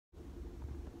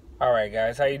Alright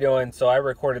guys, how you doing? So I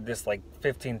recorded this like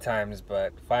 15 times,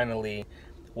 but finally,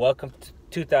 welcome to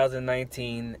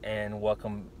 2019 and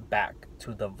welcome back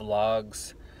to the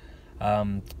vlogs.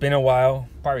 It's been a while,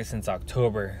 probably since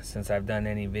October, since I've done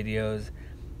any videos,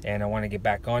 and I want to get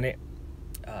back on it.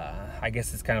 I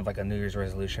guess it's kind of like a New Year's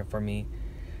resolution for me.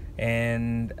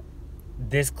 And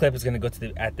this clip is going to go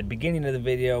to at the beginning of the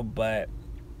video, but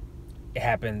it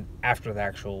happened after the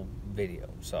actual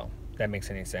video, so if that makes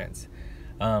any sense.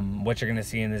 What you're gonna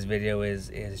see in this video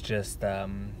is just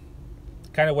kind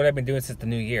of what I've been doing since the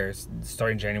new year,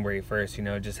 starting January 1st. You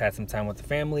know, just had some time with the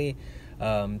family.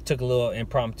 Took a little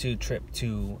impromptu trip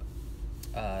to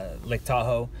Lake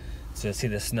Tahoe to see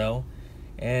the snow,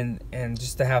 and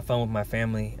just to have fun with my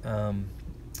family.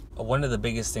 One of the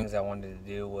biggest things I wanted to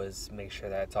do was make sure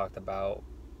that I talked about,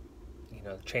 you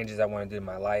know, the changes I want to do in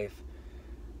my life.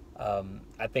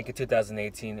 I think in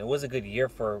 2018 it was a good year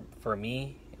for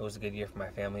me. It was a good year for my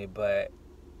family, but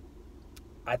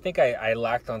I think I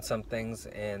lacked on some things,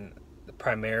 and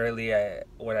primarily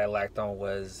what I lacked on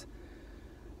was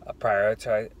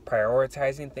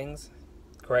prioritizing things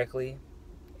correctly,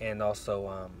 and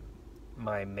also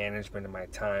my management of my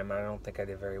time. I don't think I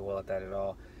did very well at that at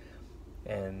all,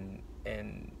 and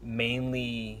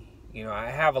mainly, you know, I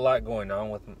have a lot going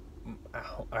on with.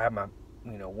 I have my,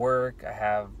 you know, work. I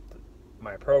have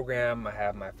my program. I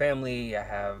have my family. I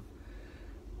have,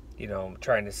 you know,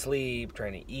 trying to sleep,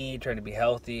 trying to eat, trying to be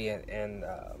healthy, and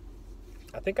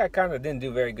I think I kind of didn't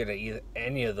do very good at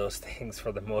any of those things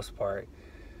for the most part.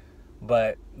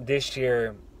 But this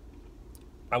year,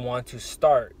 I want to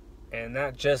start and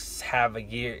not just have a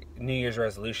New Year's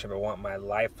resolution, but want my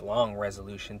lifelong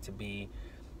resolution to be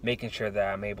making sure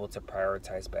that I'm able to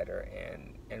prioritize better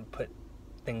and put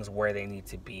things where they need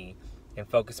to be and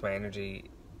focus my energy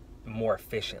more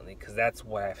efficiently, because that's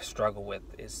what I've struggled with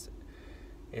is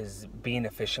being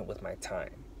efficient with my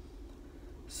time.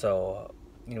 So,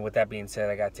 you know, with that being said,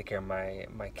 I got to take care of my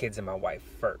kids and my wife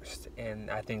first. And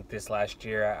I think this last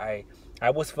year I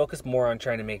was focused more on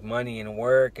trying to make money and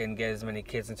work and get as many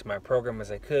kids into my program as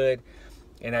I could,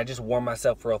 and I just wore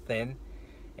myself real thin.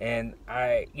 And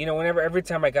you know, every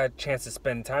time I got a chance to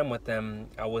spend time with them,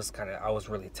 I was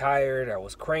really tired, I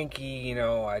was cranky, you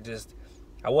know,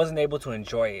 I wasn't able to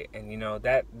enjoy it. And you know,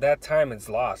 that time is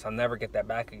lost. I'll never get that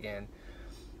back again.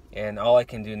 And all I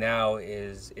can do now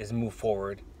is move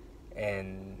forward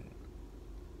and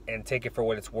take it for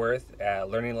what it's worth,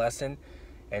 learning lesson,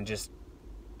 and just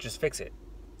fix it.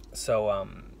 So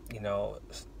you know,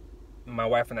 my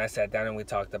wife and I sat down and we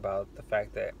talked about the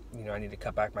fact that, you know, I need to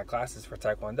cut back my classes for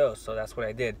Taekwondo. So that's what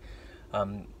I did,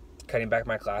 cutting back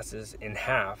my classes in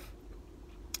half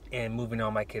and moving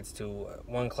all my kids to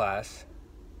one class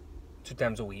 2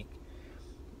 times a week.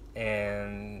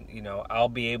 And you know, I'll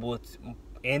be able to,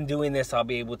 in doing this, I'll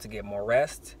be able to get more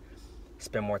rest,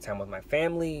 spend more time with my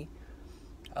family,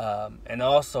 and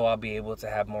also I'll be able to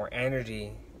have more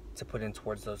energy to put in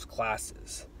towards those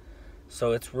classes.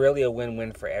 So it's really a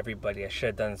win-win for everybody. I should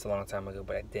have done this a long time ago,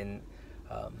 but I didn't.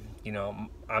 You know,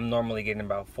 I'm normally getting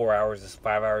about 4 hours to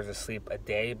 5 hours of sleep a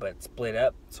day, but split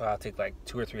up. So I'll take like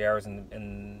 2 or 3 hours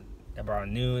in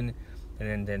around noon,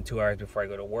 and then 2 hours before I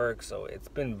go to work. So it's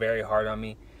been very hard on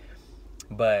me.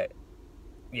 But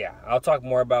yeah, I'll talk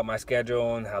more about my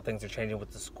schedule and how things are changing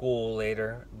with the school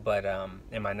later, but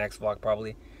in my next vlog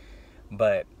probably.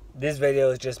 But this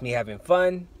video is just me having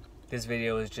fun. This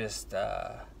video is just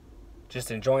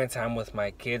enjoying time with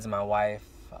my kids, my wife,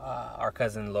 our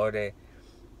cousin Lorde,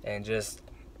 and just,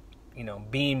 you know,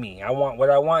 being me. What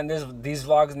I want in these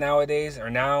vlogs nowadays, or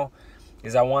now,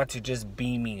 is I want to just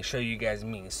be me, show you guys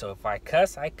me. So if I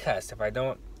cuss, I cuss. If I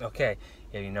don't, okay.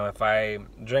 Yeah, you know, if I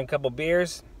drink a couple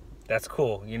beers, that's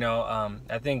cool. You know,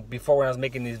 I think before, when I was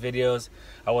making these videos,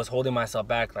 I was holding myself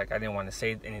back, like I didn't want to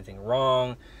say anything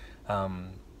wrong.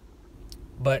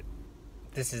 But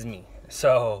this is me.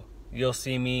 So you'll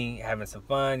see me having some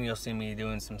fun. You'll see me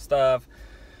doing some stuff,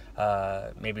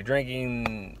 maybe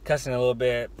drinking, cussing a little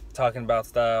bit, talking about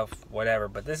stuff, whatever.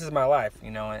 But this is my life,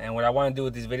 you know, and what I want to do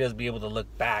with these videos is be able to look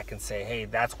back and say, hey,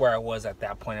 that's where I was at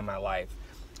that point in my life,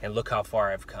 and look how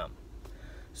far I've come.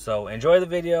 So enjoy the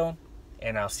video,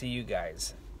 and I'll see you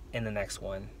guys in the next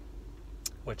one,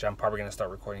 which I'm probably going to start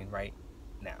recording right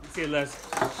now. See it, Les.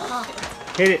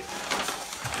 Hit it.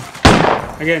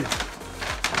 Again.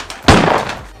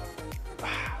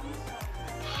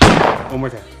 One more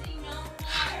time.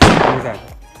 One more time.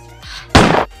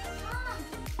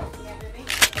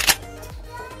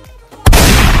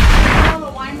 Oh,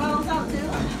 the wine bottle's out too?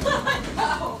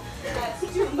 No,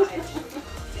 that's too much.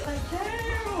 Like,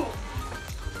 damn.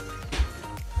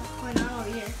 What's going on over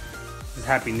here?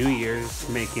 Happy New Year's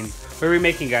making. What are we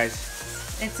making, guys?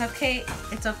 It's okay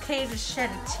to shed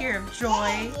a tear of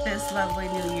joy this lovely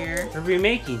new year. What are we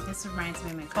making? This reminds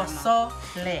me of my grandma.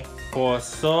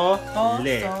 Pozole.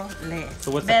 Pozole.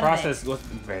 So what's the process? What's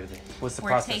the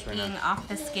process We're taking off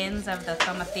the skins of the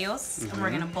tomatillos and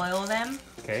we're gonna boil them.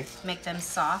 Okay. Make them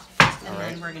soft, and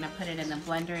then we're gonna put it in the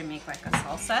blender and make like a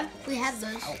salsa. We have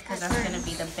those. Because that's gonna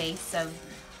be the base of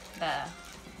the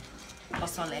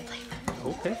pozole.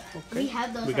 Okay. We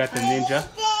have those. We got the ninja.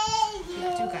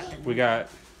 We got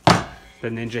the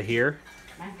ninja here,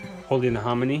 holding the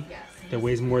hominy that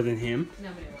weighs more than him.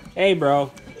 Hey,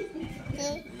 bro.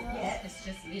 It's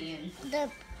just me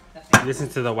and Listen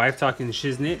to the wife talking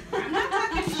shiznit.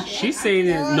 She's saying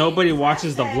that nobody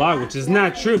watches the vlog, which is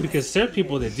not true because there's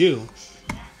people that do.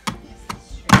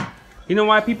 You know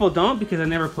why people don't? Because I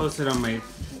never posted on my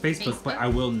Facebook, but I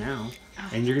will now.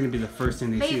 And you're going to be the first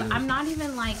thing they see. Babe, I'm not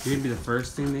even like... You're going to be the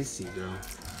first thing they see, girl.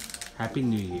 Happy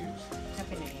New Year's.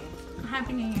 Happy New Year.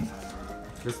 Happy New Year.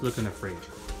 Let's look in the fridge.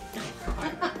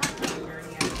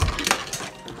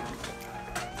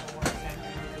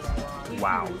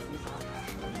 Wow.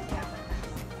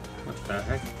 What the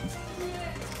heck?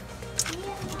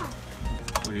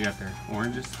 What do you got there?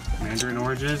 Oranges? Mandarin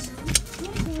oranges?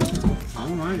 Oh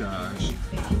my gosh.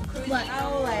 What?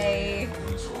 Ole.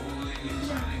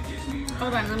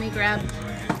 Hold on, let me grab.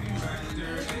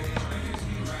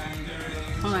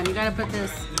 Hold on, you gotta put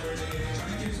this.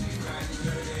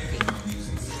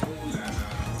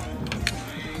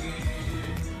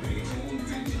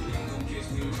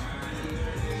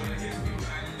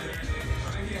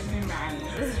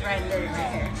 This is right there,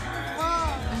 right here.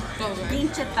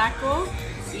 Pinche taco,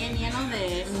 bien lleno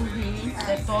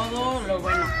de todo lo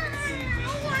bueno.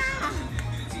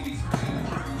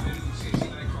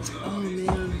 Oh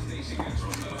man.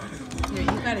 Here,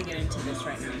 you gotta get into this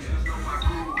right now.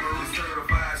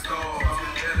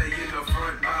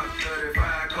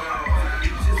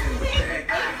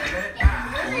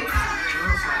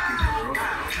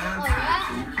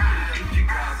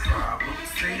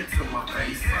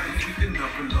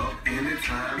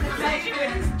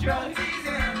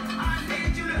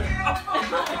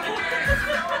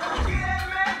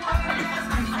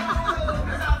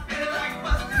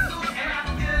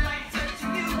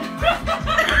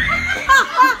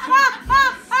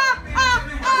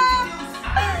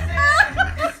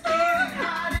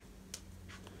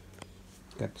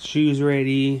 Got the shoes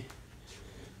ready.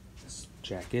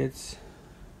 Jackets.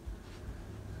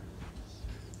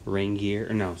 Rain gear,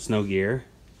 or no, snow gear.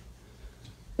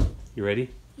 You ready?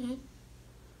 Mm-hmm.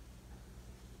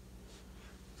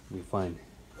 It'll be fun.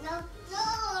 No.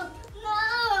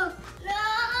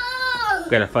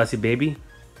 Got a fussy baby?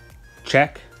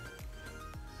 Check.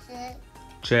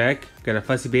 Check. Got a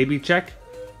fussy baby? Check.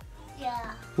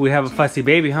 Yeah. We have a fussy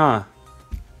baby, huh?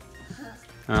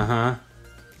 Uh-huh. Yeah.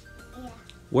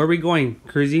 Where are we going,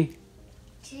 Cruzy?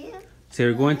 Say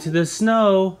we're going to the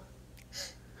snow.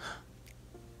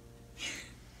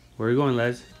 Where are we going,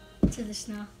 Les? To the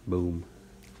snow. Boom.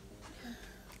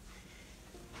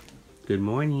 Good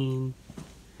morning.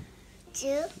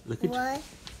 2, Look at 1.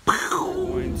 We're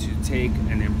going to take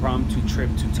an impromptu trip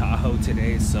to Tahoe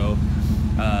today. So,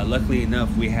 luckily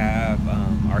enough, we have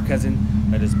our cousin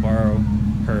let us borrow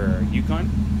her Yukon.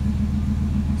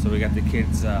 So we got the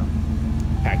kids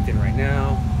packed in right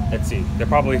now. Let's see. They're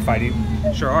probably fighting.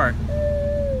 Sure are.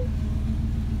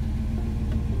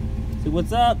 See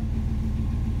what's up?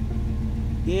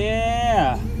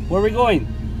 Yeah. Where are we going?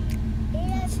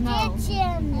 Snow.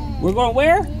 We're going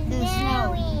where? The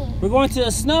snow. We're going to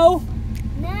the snow?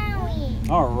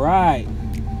 All right.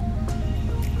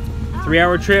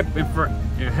 3-hour trip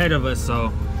ahead of us,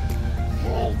 so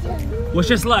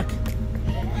wish us luck.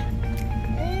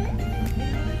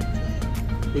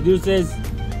 The dude says,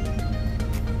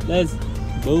 let's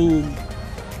boom.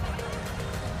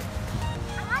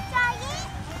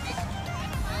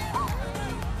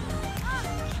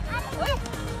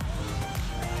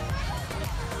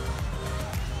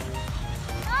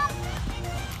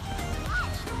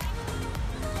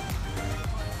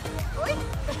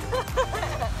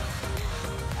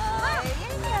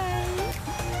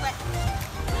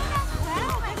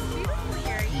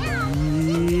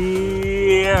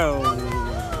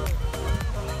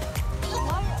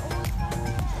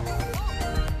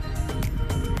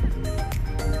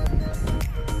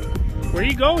 Where are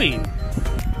you going?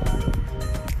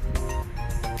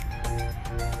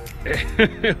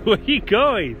 Where are you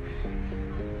going?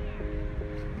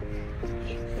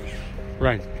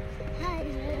 Run.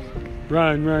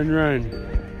 Run, run, run.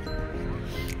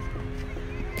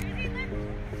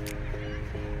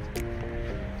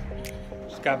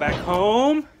 got back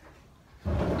home.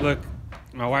 Look,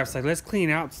 my wife's like, let's clean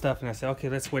out stuff. And I said, okay,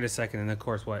 let's wait a second. And of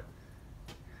course, what?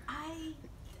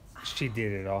 She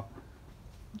did it all.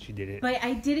 She did it. But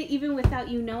I did it even without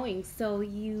you knowing, so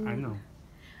you... I know.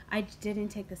 I didn't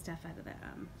take the stuff out of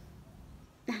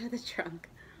the trunk.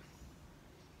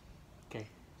 Okay.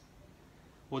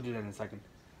 We'll do that in a second.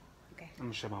 Okay. I'm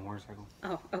going to show my motorcycle.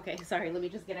 Oh, okay. Sorry. Let me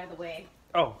just get out of the way.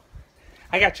 Oh.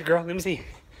 I got you, girl. Let me see.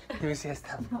 Let me see that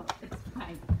stuff. No, it's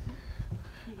fine.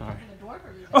 All right. The door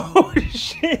for me. Oh,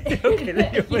 shit. Okay.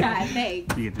 Yeah,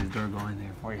 thanks. You get this door going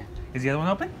there for you. Is the other one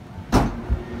open?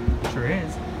 Sure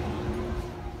is.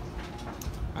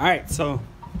 All right, so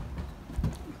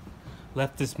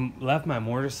left my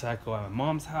motorcycle at my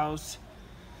mom's house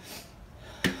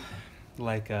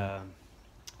like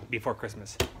before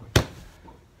Christmas,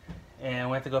 and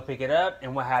went to go pick it up.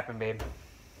 And what happened, babe?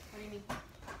 What do you mean?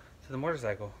 To the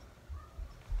motorcycle.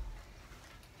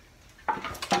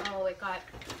 Oh, it got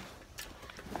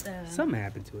Something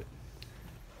happened to it.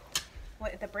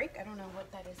 what? The brake? I don't know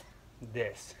what that is.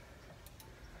 This.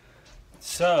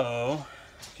 So,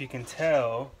 if you can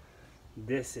tell,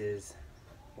 this is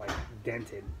like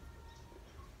dented.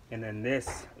 And then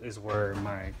this is where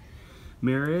my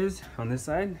mirror is on this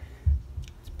side.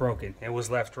 It's broken. It was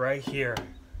left right here,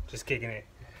 just kicking it.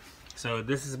 So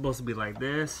this is supposed to be like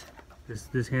this.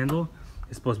 This handle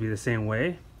is supposed to be the same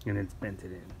way, and it's bent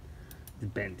it in.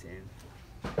 It's bent in.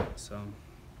 So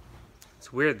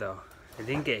it's weird though. It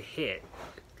didn't get hit.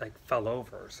 It like fell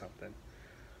over or something.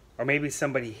 Or maybe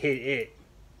somebody hit it.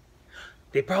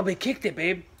 They probably kicked it,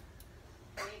 babe.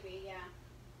 Maybe, yeah.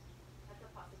 That's a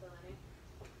possibility.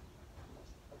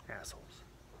 Assholes.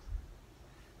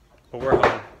 But we're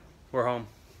home. We're home.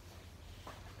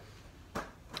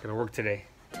 Gotta work today.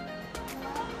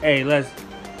 Hey, Les.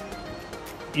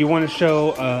 You want to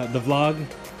show the vlog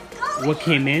what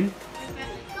came in?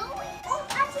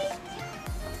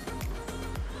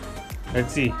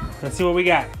 Let's see. Let's see what we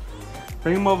got.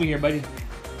 Bring him over here, buddy.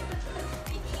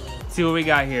 Let's see what we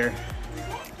got here.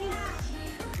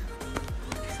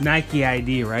 It's Nike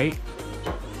ID, right?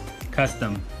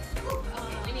 Custom.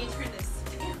 We need to turn this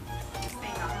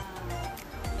thing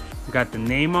off. Got the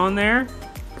name on there.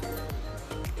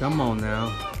 Come on now.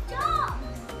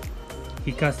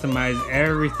 He customized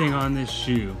everything on this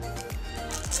shoe.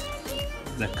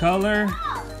 The color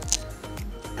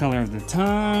of the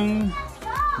tongue,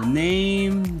 the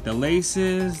name, the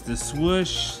laces, the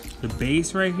swoosh, the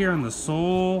base right here on the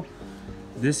sole,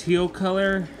 this heel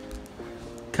color.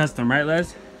 Custom, right,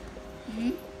 Les? Mm-hmm.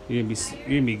 You're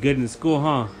gonna be good in school,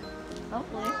 huh?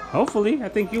 Hopefully. Hopefully, I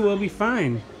think you will be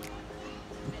fine.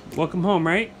 Welcome home,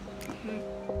 right? Mm-hmm.